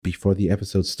before the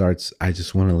episode starts, I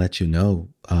just want to let you know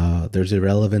there's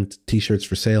Irrelevant t-shirts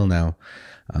for sale now.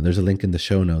 There's a link in the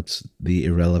show notes,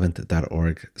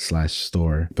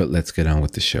 theirrelevant.org/store. But let's get on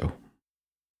with the show.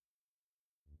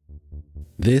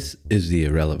 This is The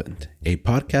Irrelevant, a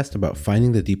podcast about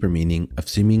finding the deeper meaning of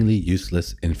seemingly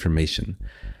useless information.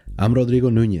 I'm Rodrigo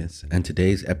Nunez, and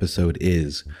today's episode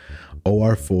is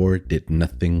OR4 Did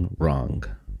Nothing Wrong.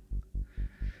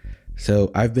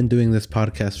 So I've been doing this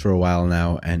podcast for a while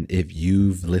now, and if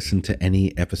you've listened to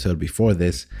any episode before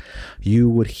this, you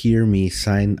would hear me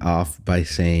sign off by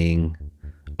saying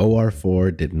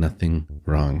OR4 did nothing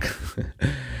wrong.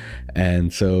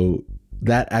 And so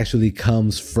that actually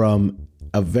comes from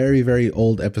a very, very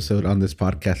old episode on this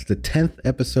podcast, the 10th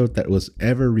episode that was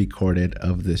ever recorded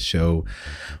of this show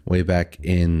way back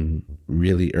in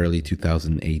really early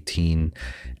 2018.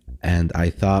 And I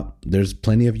thought there's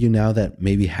plenty of you now that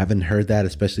maybe haven't heard that,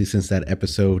 especially since that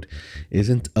episode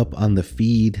isn't up on the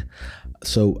feed.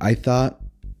 So I thought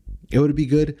it would be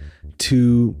good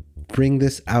to bring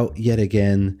this out yet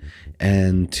again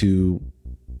and to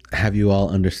have you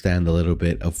all understand a little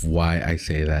bit of why I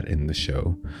say that in the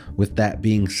show. With that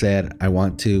being said, I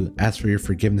want to ask for your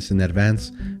forgiveness in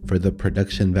advance for the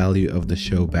production value of the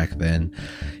show back then.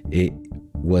 It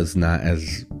was not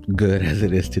as good as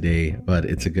it is today, but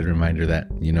it's a good reminder that,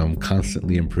 I'm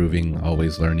constantly improving,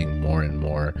 always learning more and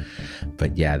more.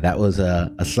 But yeah, that was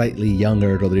a slightly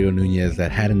younger Rodrigo Nunez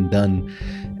that hadn't done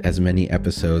as many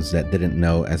episodes, that didn't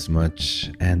know as much,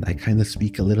 and I kind of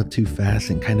speak a little too fast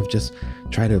and kind of just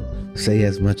try to say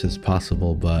as much as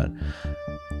possible. But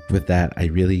with that, I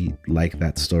really like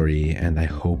that story and I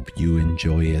hope you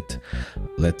enjoy it.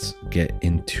 Let's get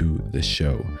into the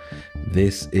show.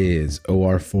 This is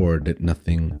OR4 Did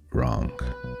Nothing Wrong.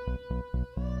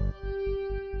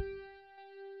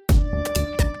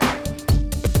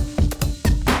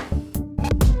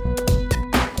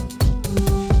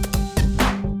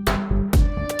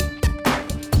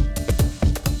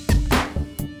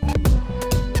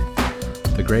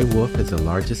 The gray wolf is the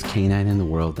largest canine in the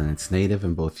world, and it's native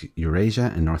in both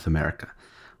Eurasia and North America,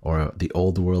 or the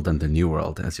Old World and the New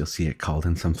World, as you'll see it called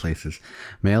in some places.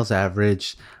 Males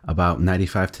average about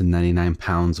 95 to 99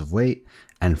 pounds of weight,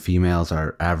 and females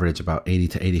are average about 80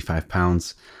 to 85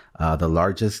 pounds. The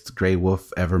largest gray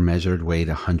wolf ever measured weighed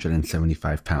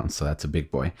 175 pounds, so that's a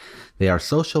big boy. They are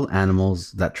social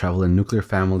animals that travel in nuclear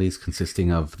families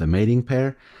consisting of the mating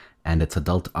pair and its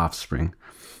adult offspring.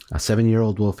 A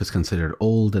 7-year-old wolf is considered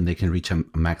old, and they can reach a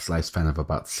max lifespan of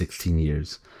about 16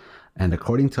 years. And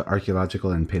according to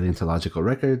archaeological and paleontological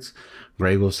records,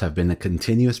 gray wolves have been a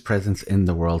continuous presence in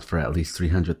the world for at least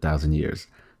 300,000 years.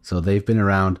 So they've been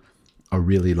around a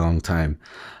really long time.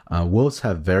 Wolves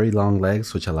have very long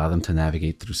legs, which allow them to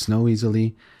navigate through snow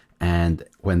easily. And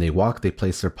when they walk, they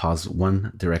place their paws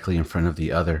one directly in front of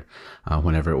the other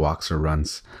whenever it walks or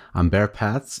runs. On bare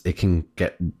paths, it can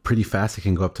get pretty fast. It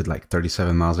can go up to like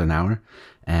 37 miles an hour.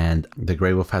 And the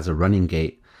gray wolf has a running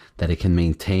gait that it can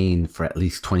maintain for at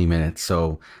least 20 minutes.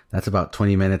 So that's about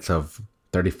 20 minutes of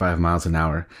 35 miles an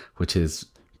hour, which is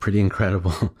pretty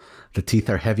incredible. The teeth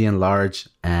are heavy and large,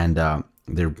 and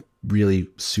they're really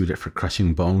suited for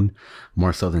crushing bone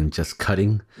more so than just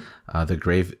cutting. The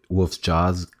gray wolf's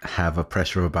jaws have a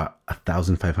pressure of about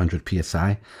 1,500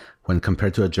 psi. When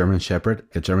compared to a German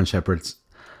Shepherd's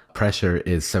pressure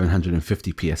is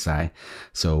 750 psi.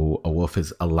 So a wolf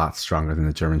is a lot stronger than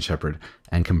a German Shepherd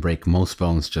and can break most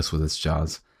bones just with its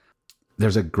jaws.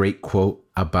 There's a great quote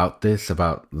about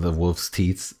the wolf's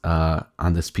teeth,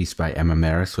 on this piece by Emma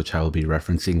Maris, which I will be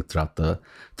referencing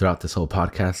throughout this whole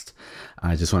podcast.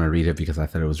 I just want to read it because I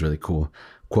thought it was really cool.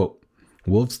 Quote,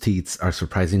 "Wolves' teeth are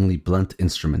surprisingly blunt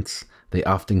instruments. They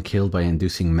often kill by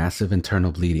inducing massive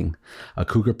internal bleeding. A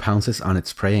cougar pounces on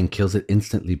its prey and kills it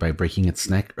instantly by breaking its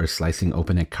neck or slicing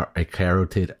open a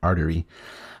carotid artery.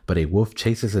 But a wolf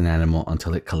chases an animal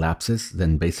until it collapses,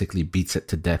 then basically beats it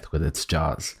to death with its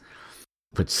jaws."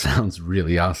 Which sounds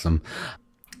really awesome.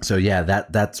 So yeah,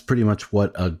 that's pretty much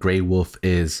what a gray wolf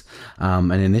is.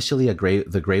 And initially,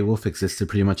 the gray wolf existed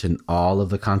pretty much in all of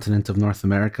the continent of North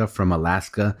America, from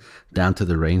Alaska down to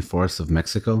the rainforests of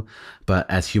Mexico. But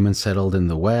as humans settled in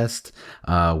the West,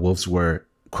 wolves were,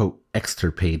 quote,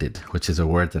 extirpated, which is a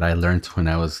word that I learned when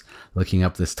I was looking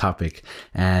up this topic.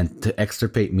 And to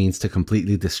extirpate means to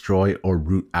completely destroy or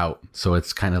root out. So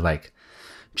it's kind of like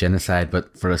genocide,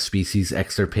 but for a species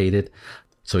extirpated.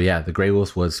 So yeah, the gray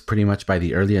wolf was pretty much, by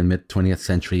the early and mid 20th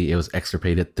century, it was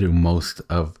extirpated through most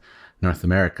of North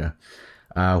America.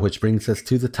 Which brings us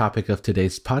to the topic of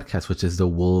today's podcast, which is the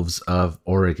wolves of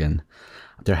Oregon.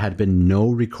 There had been no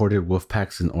recorded wolf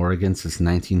packs in Oregon since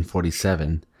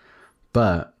 1947,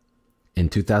 but In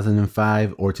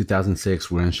 2005 or 2006,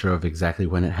 we're unsure of exactly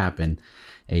when it happened,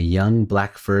 a young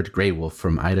black-furred gray wolf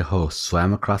from Idaho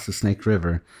swam across the Snake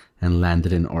River and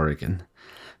landed in Oregon,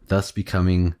 thus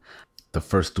becoming the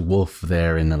first wolf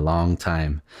there in a long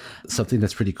time. Something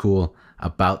that's pretty cool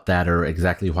about that, or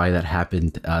exactly why that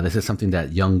happened, this is something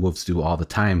that young wolves do all the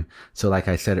time. So like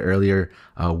I said earlier,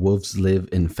 wolves live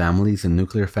in families, in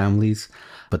nuclear families,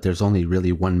 but there's only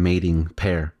really one mating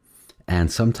pair. And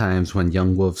sometimes when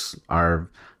young wolves are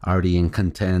already in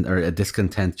content or a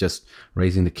discontent just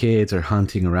raising the kids or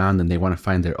hunting around and they want to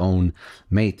find their own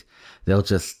mate, they'll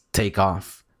just take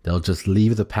off. They'll just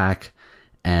leave the pack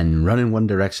and run in one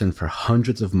direction for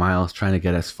hundreds of miles, trying to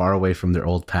get as far away from their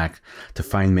old pack to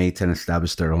find mates and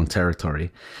establish their own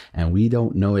territory. And we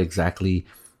don't know exactly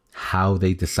how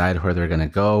they decide where they're going to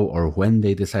go or when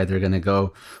they decide they're going to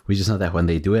go. We just know that when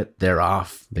they do it, they're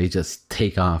off. They just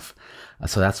take off.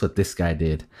 So that's what this guy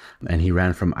did. And he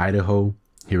ran from Idaho,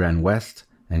 he ran west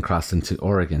and crossed into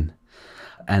Oregon.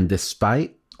 And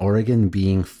despite Oregon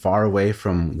being far away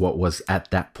from what was at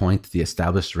that point the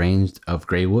established range of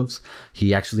gray wolves,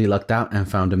 he actually lucked out and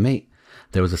found a mate.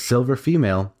 There was a silver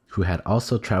female who had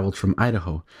also traveled from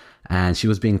Idaho, and she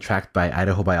was being tracked by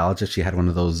Idaho biologists. She had one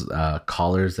of those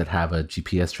collars that have a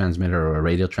GPS transmitter or a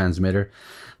radio transmitter.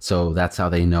 So that's how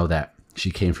they know that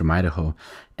she came from Idaho.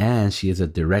 And she is a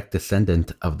direct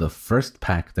descendant of the first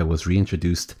pack that was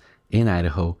reintroduced in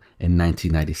Idaho in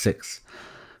 1996.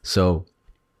 So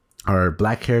our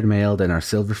black-haired male and our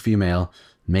silver female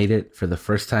made it for the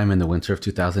first time in the winter of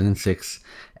 2006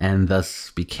 and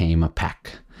thus became a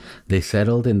pack. They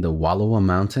settled in the Wallowa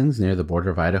Mountains near the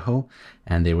border of Idaho,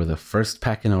 and they were the first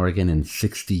pack in Oregon in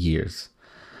 60 years.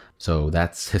 So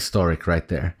that's historic right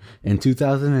there. In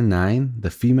 2009,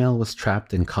 the female was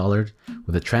trapped and collared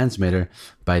with a transmitter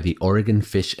by the Oregon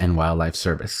Fish and Wildlife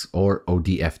Service, or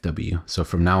ODFW. So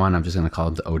from now on, I'm just going to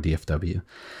call them the ODFW.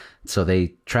 So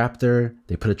they trapped her,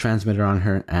 they put a transmitter on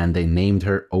her, and they named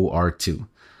her OR2,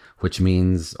 which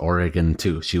means Oregon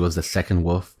 2. She was the second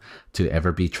wolf to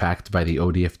ever be tracked by the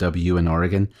ODFW in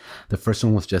Oregon. The first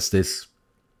one was just this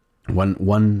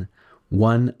one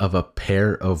of a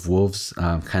pair of wolves,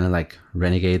 kind of like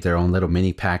renegade, their own little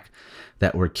mini pack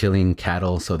that were killing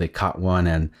cattle. So they caught one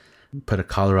and put a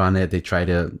collar on it. They tried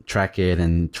to track it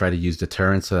and try to use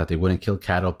deterrence so that they wouldn't kill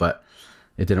cattle, but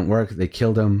it didn't work. They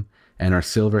killed him. And our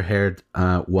silver-haired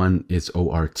one is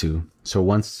OR2. So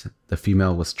once the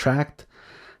female was tracked,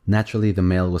 naturally the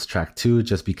male was tracked too,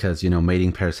 just because,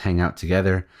 mating pairs hang out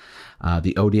together.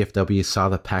 The ODFW saw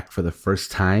the pack for the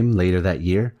first time later that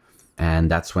year,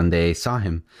 and that's when they saw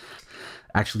him.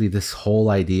 Actually, this whole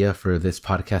idea for this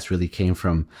podcast really came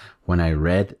from when I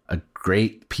read a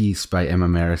great piece by Emma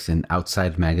Maris in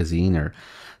Outside Magazine, or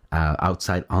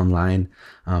Outside Online,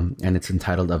 and it's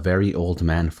entitled A Very Old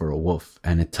Man for a Wolf,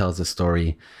 and it tells a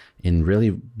story in really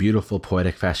beautiful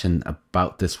poetic fashion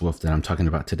about this wolf that I'm talking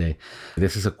about today.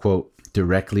 This is a quote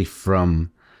directly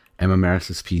from Emma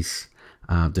Maris's piece,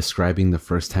 describing the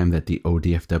first time that the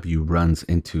ODFW runs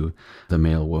into the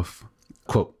male wolf.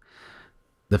 Quote,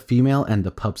 "The female and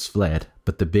the pups fled,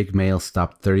 but the big male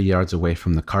stopped 30 yards away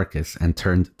from the carcass and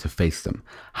turned to face them,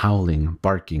 howling,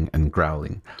 barking, and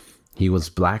growling. He was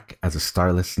black as a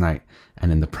starless night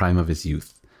and in the prime of his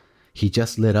youth. He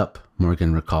just lit up,"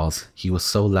 Morgan recalls. "He was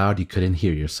so loud you couldn't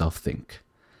hear yourself think."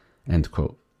 End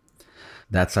quote.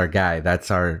 That's our guy. That's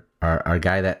our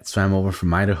guy that swam over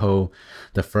from Idaho.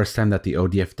 The first time that the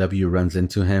ODFW runs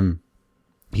into him,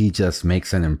 he just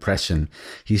makes an impression.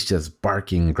 He's just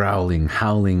barking, growling,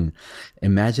 howling.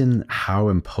 Imagine how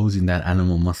imposing that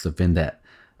animal must have been that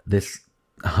this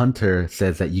hunter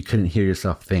says that you couldn't hear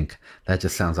yourself think. That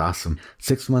just sounds awesome.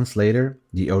 6 months later,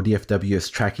 the ODFW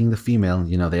is tracking the female.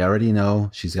 They already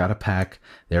know she's got a pack.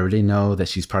 They already know that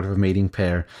she's part of a mating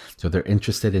pair. So they're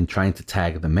interested in trying to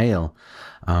tag the male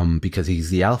because he's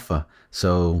the alpha.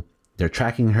 So they're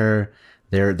tracking her.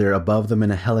 They're above them in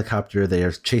a helicopter. They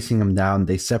are chasing them down.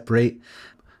 They separate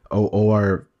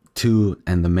OR2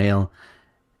 and the male.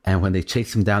 And when they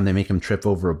chase him down, they make him trip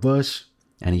over a bush.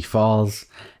 And he falls,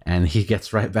 and he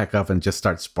gets right back up and just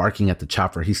starts barking at the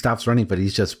chopper. He stops running, but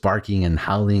he's just barking and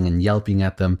howling and yelping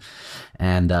at them.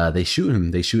 And they shoot him.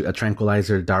 They shoot a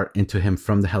tranquilizer dart into him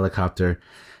from the helicopter.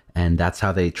 And that's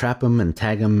how they trap him and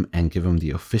tag him and give him the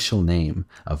official name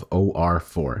of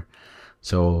OR4.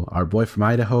 So our boy from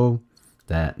Idaho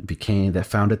that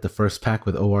founded the first pack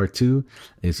with OR2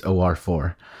 is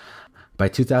OR4. By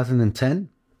 2010,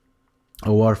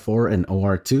 OR4 and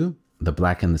OR2, the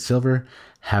black and the silver,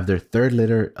 have their third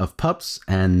litter of pups.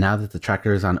 And now that the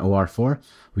tracker is on OR4,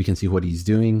 we can see what he's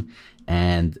doing.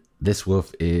 And this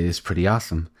wolf is pretty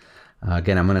awesome.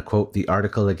 Again, I'm going to quote the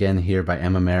article again here by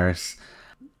Emma Maris.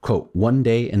 Quote, "One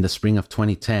day in the spring of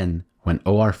 2010, when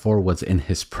OR4 was in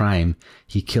his prime,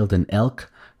 he killed an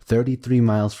elk 33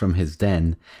 miles from his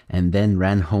den and then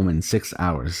ran home in 6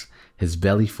 hours, his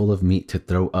belly full of meat to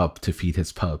throw up to feed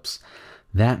his pups.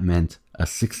 That meant a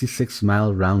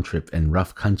 66-mile round trip in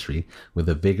rough country with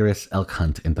a vigorous elk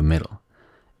hunt in the middle."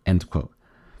 End quote.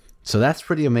 So that's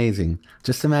pretty amazing.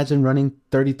 Just imagine running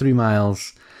 33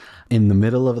 miles in the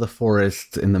middle of the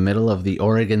forest, in the middle of the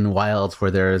Oregon wilds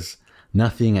where there's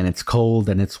nothing and it's cold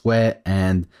and it's wet,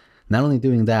 and not only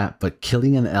doing that, but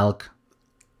killing an elk,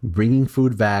 bringing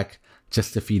food back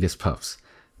just to feed his pups.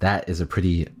 That is a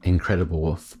pretty incredible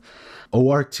wolf.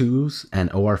 OR2's and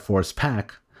OR4's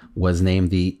pack was named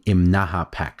the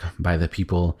Imnaha Pack by the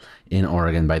people in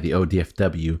Oregon, by the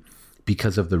ODFW,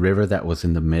 because of the river that was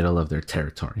in the middle of their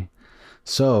territory.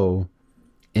 So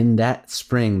in that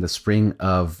spring, the spring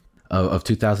of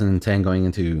 2010 going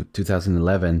into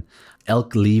 2011,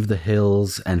 elk leave the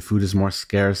hills and food is more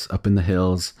scarce up in the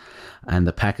hills, and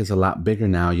the pack is a lot bigger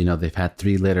now. You know, they've had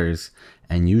 3 litters,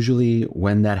 and usually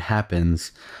when that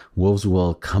happens, wolves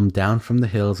will come down from the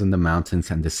hills and the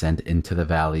mountains and descend into the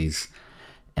valleys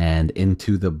and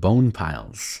into the bone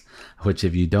piles, which,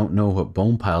 if you don't know what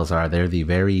bone piles are, they're the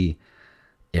very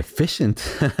efficient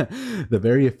the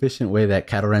very efficient way that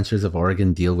cattle ranchers of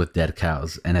Oregon deal with dead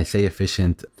cows. And I say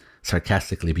efficient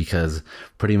sarcastically because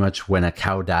pretty much when a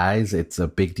cow dies, it's a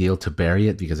big deal to bury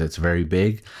it because it's very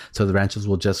big. So the ranchers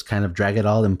will just kind of drag it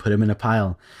all and put them in a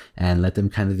pile and let them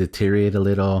kind of deteriorate a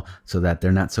little so that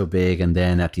they're not so big. And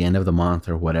then at the end of the month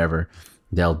or whatever,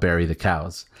 they'll bury the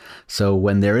cows. So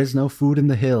when there is no food in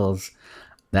the hills,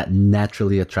 that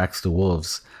naturally attracts the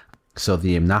wolves. So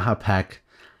the Imnaha pack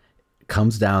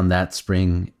comes down that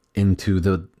spring into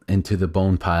the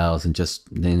bone piles and just,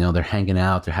 you know, they're hanging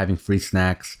out, they're having free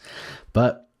snacks.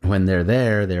 But when they're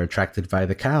there, they're attracted by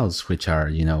the cows, which are,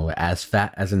 you know, as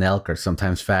fat as an elk or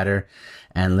sometimes fatter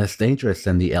and less dangerous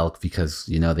than the elk because,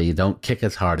 you know, they don't kick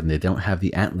as hard and they don't have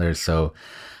the antlers. So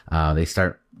they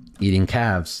start eating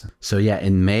calves. So yeah,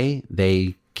 in May,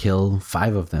 they kill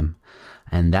 5 of them.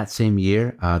 And that same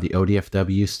year, the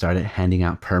ODFW started handing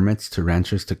out permits to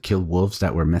ranchers to kill wolves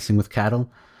that were messing with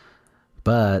cattle.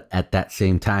 But at that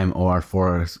same time,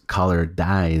 OR4's collar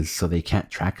dies, so they can't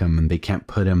track him and they can't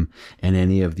put him in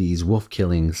any of these wolf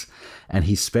killings. And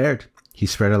he's spared.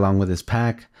 He's spared along with his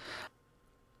pack.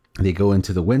 They go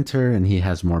into the winter and he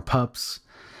has more pups.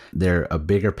 They're a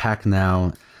bigger pack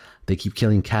now. They keep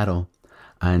killing cattle.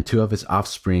 And 2 of his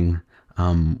offspring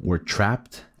were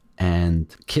trapped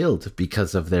and killed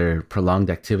because of their prolonged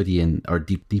activity or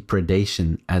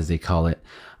depredation, as they call it,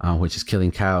 which is killing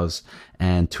cows.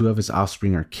 And 2 of his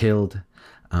offspring are killed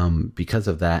because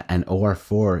of that. And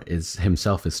OR4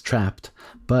 himself is trapped,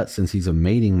 but since he's a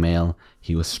mating male,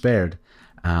 he was spared.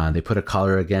 They put a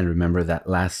collar again. Remember that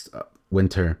last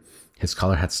winter, his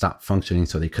collar had stopped functioning,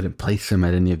 so they couldn't place him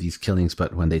at any of these killings.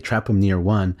 But when they trap him near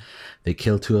one, they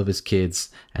kill 2 of his kids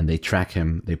and they track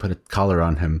him. They put a collar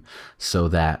on him so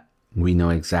that we know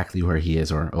exactly where he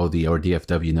is, or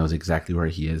DFW knows exactly where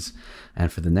he is.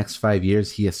 And for the next 5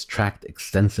 years, he is tracked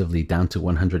extensively down to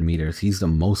 100 meters. He's the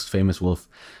most famous wolf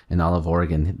in all of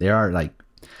Oregon.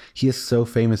 He is so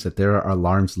famous that there are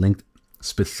alarms linked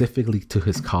specifically to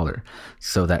his collar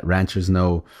so that ranchers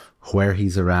know where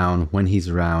he's around, when he's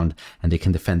around, and they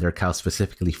can defend their cows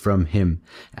specifically from him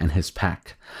and his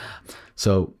pack.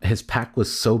 So his pack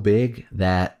was so big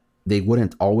that they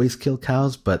wouldn't always kill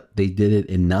cows, but they did it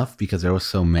enough because there were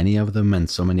so many of them and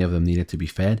so many of them needed to be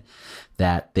fed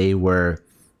that they were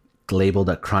labeled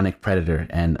a chronic predator.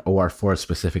 And OR4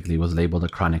 specifically was labeled a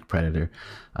chronic predator,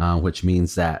 which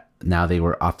means that now they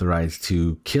were authorized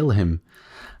to kill him.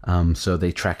 So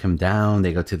they track him down.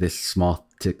 They go to this small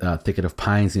thicket of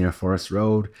pines near Forest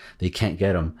Road. They can't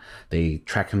get him. They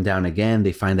track him down again.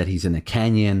 They find that he's in a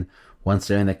canyon. Once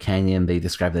they're in the canyon, they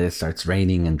describe that it starts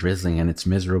raining and drizzling and it's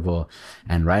miserable.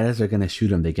 And right as they're going to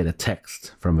shoot him, they get a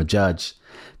text from a judge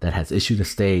that has issued a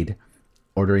stay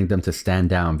ordering them to stand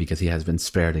down because he has been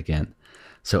spared again.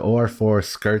 So OR4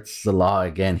 skirts the law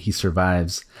again. He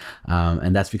survives.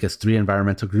 And that's because 3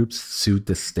 environmental groups sued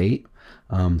the state.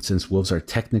 Since wolves are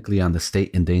technically on the state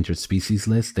endangered species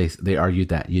list, they argued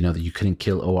that, that you couldn't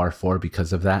kill OR4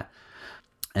 because of that.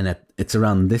 And it's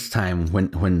around this time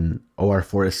when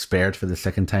OR4 is spared for the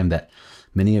second time that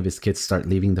many of his kids start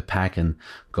leaving the pack and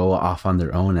go off on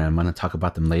their own. And I'm going to talk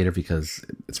about them later because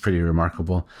it's pretty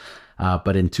remarkable.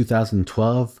 But in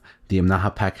 2012, the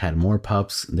Imnaha pack had more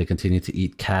pups. They continued to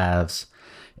eat calves.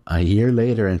 A year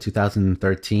later, in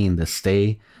 2013, the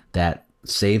stay that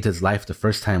saved his life the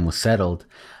first time was settled.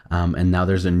 And now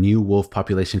there's a new wolf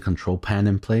population control plan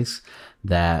in place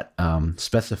that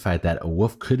specified that a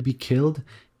wolf could be killed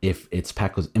if its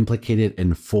pack was implicated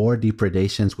in 4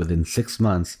 depredations within 6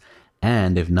 months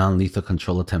and if non-lethal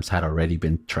control attempts had already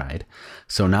been tried.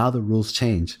 So now the rules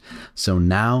change. So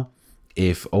now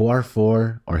if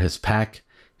OR4 or his pack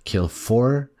kill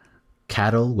 4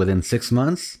 cattle within 6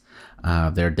 months,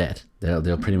 they're dead.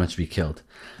 They'll pretty much be killed.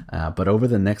 But over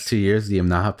the next 2 years, the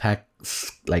Imnaha pack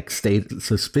stayed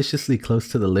suspiciously close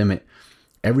to the limit.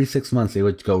 Every 6 months, they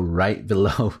would go right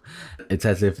below. It's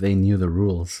as if they knew the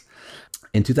rules.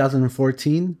 In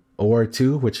 2014,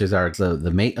 OR2, which is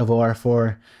the mate of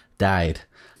OR4, died.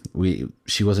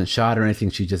 She wasn't shot or anything.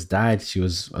 She just died. She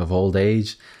was of old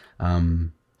age.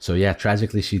 So yeah,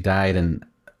 tragically she died. And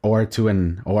OR2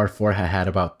 and OR4 had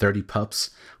about 30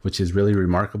 pups, which is really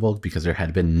remarkable because there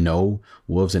had been no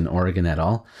wolves in Oregon at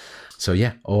all. So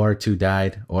yeah, OR2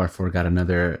 died. OR4 got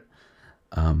another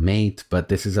mate, but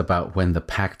this is about when the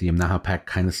Imnaha pack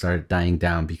kind of started dying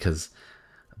down because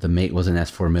the mate wasn't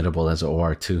as formidable as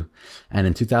OR2. And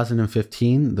in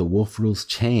 2015, the wolf rules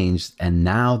changed, and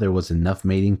now there was enough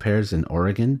mating pairs in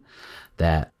Oregon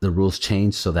that the rules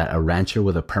changed so that a rancher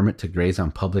with a permit to graze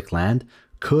on public land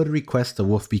could request a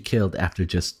wolf be killed after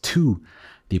just 2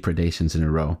 depredations in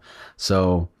a row.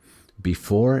 So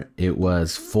before it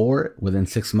was 4 within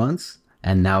 6 months,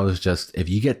 and now it's just if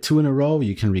you get 2 in a row,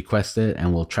 you can request it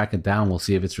and we'll track it down. We'll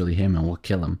see if it's really him and we'll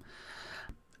kill him.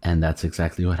 And that's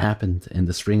exactly what happened. In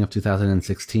the spring of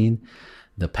 2016,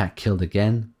 the pack killed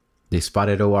again. They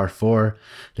spotted OR4,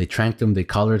 they tranked him, they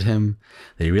collared him.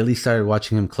 They really started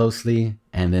watching him closely.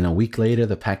 And then a week later,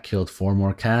 the pack killed 4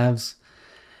 more calves.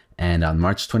 And on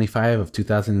March 25 of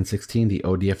 2016, the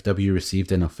ODFW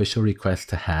received an official request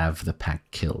to have the pack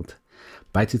killed.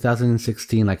 By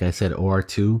 2016, like I said,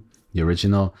 OR2, the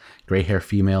original gray hair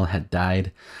female, had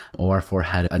died. OR4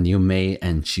 had a new mate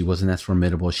and she wasn't as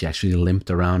formidable. She actually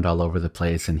limped around all over the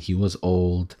place and he was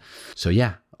old. So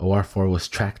yeah, OR4 was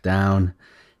tracked down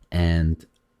and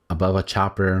above a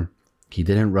chopper. He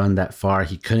didn't run that far.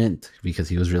 He couldn't because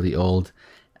he was really old.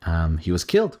 He was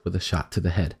killed with a shot to the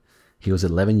head. He was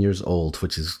 11 years old,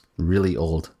 which is really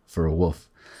old for a wolf.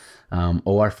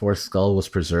 OR4's skull was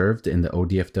preserved in the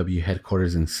ODFW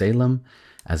headquarters in Salem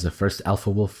as the first alpha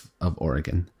wolf of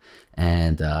Oregon.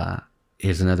 And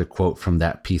here's another quote from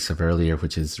that piece of earlier,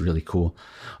 which is really cool.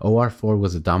 OR4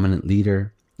 was a dominant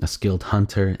leader, a skilled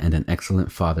hunter, and an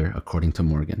excellent father, according to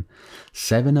Morgan.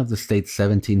 7 of the state's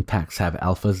 17 packs have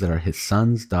alphas that are his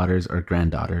sons, daughters, or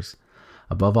granddaughters.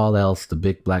 Above all else, the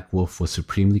big black wolf was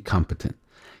supremely competent.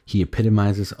 He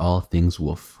epitomizes all things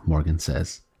wolf, Morgan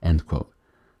says, end quote.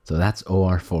 So that's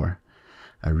OR4.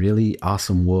 A really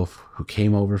awesome wolf who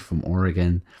came over from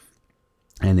Oregon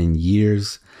and in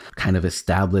years kind of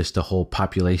established a whole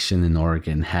population in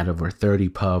Oregon, had over 30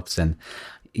 pups, and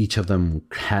each of them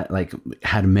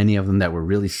had many of them that were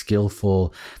really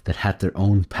skillful, that had their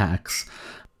own packs.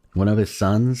 One of his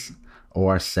sons,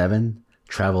 OR7,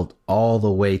 traveled all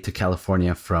the way to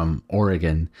California from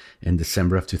Oregon in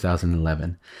December of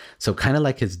 2011. So kind of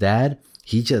like his dad,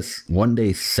 he just one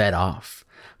day set off.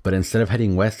 But instead of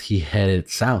heading west, he headed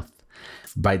south.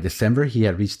 By December, he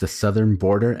had reached the southern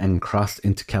border and crossed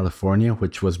into California,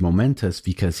 which was momentous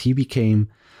because he became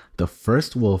the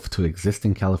first wolf to exist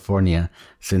in California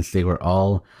since they were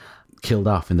all killed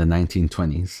off in the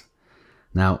 1920s.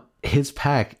 Now, his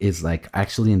pack is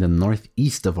actually in the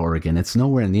northeast of Oregon. It's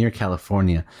nowhere near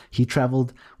California. He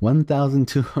traveled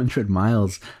 1,200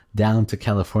 miles down to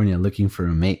California looking for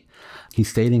a mate. He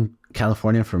stayed in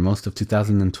California for most of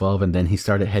 2012, and then he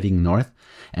started heading north,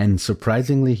 and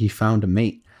surprisingly he found a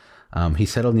mate. He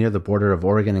settled near the border of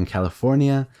Oregon and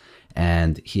California,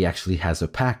 and he actually has a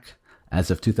pack. As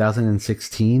of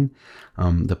 2016,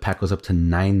 the pack was up to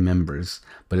 9 members,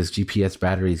 but his GPS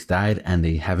batteries died and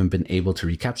they haven't been able to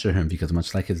recapture him because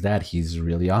much like his dad, he's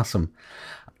really awesome.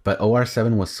 But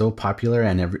OR7 was so popular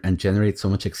and generates so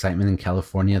much excitement in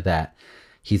California that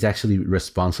he's actually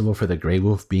responsible for the gray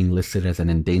wolf being listed as an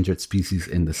endangered species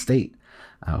in the state,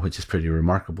 which is pretty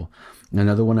remarkable.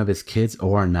 Another one of his kids,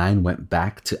 OR9, went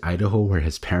back to Idaho where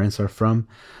his parents are from.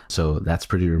 So that's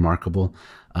pretty remarkable.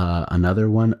 Another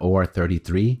one,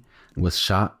 OR33, was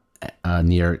shot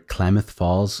near Klamath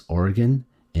Falls, Oregon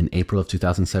in April of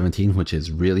 2017, which is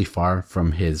really far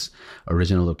from his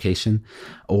original location.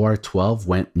 OR12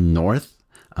 went north,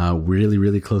 really,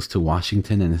 really close to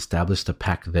Washington, and established a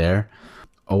pack there.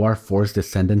 OR4's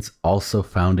descendants also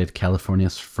founded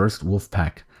California's first wolf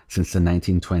pack since the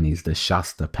 1920s, the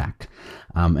Shasta pack.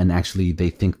 And actually, they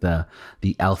think the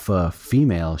alpha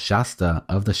female Shasta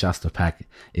of the Shasta pack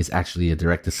is actually a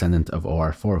direct descendant of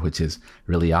OR4, which is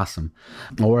really awesome.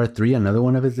 OR3, another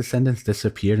one of his descendants,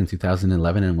 disappeared in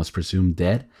 2011 and was presumed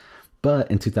dead. But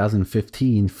in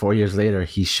 2015, 4 years later,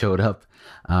 he showed up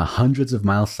hundreds of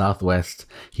miles southwest.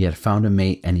 He had found a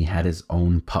mate and he had his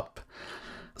own pup.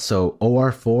 So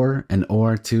OR4 and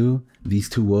OR2, these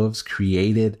two wolves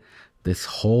created this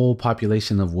whole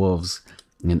population of wolves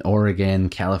in Oregon,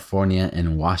 California,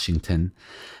 and Washington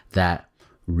that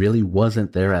really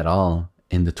wasn't there at all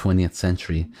in the 20th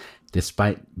century,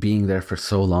 despite being there for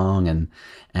so long and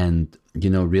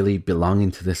really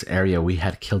belonging to this area. We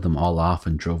had killed them all off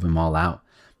and drove them all out.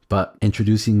 But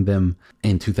introducing them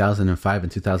in 2005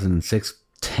 and 2006,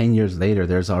 10 years later,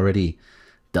 there's already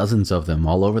dozens of them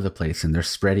all over the place, and they're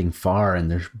spreading far,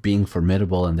 and they're being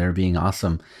formidable, and they're being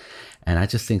awesome. And I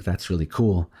just think that's really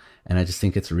cool. And I just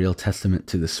think it's a real testament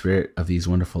to the spirit of these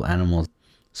wonderful animals.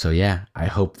 So yeah, I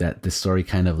hope that this story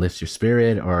kind of lifts your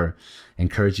spirit or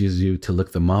encourages you to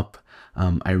look them up.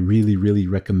 I really, really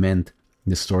recommend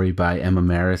the story by Emma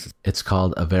Maris. It's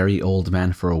called A Very Old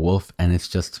Man for a Wolf, and it's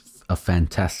just a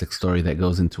fantastic story that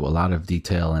goes into a lot of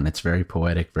detail, and it's very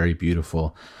poetic, very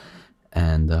beautiful.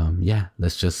 And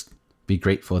let's just be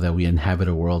grateful that we inhabit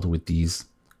a world with these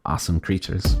awesome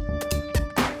creatures.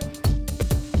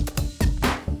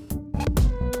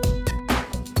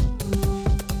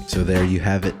 So there you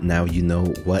have it. Now you know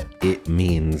what it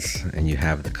means and you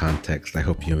have the context. I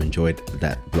hope you enjoyed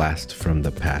that blast from the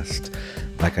past.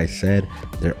 Like I said,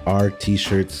 there are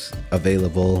t-shirts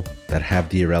available that have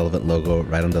the Irrelevant logo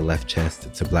right on the left chest.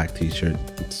 It's a black t-shirt.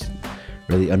 It's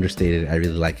really understated. I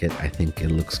really like it. I think it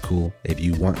looks cool. If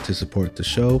you want to support the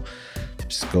show,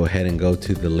 just go ahead and go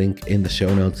to the link in the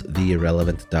show notes,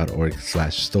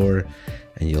 theirrelevant.org/store,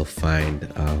 and you'll find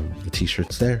the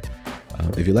t-shirts there.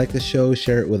 If you like the show,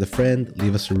 share it with a friend,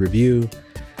 leave us a review.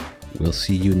 We'll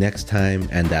see you next time.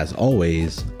 And as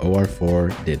always,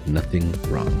 OR4 did nothing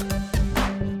wrong.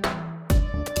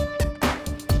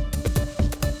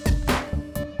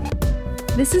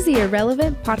 This is the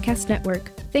Irrelevant Podcast Network.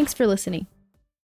 Thanks for listening.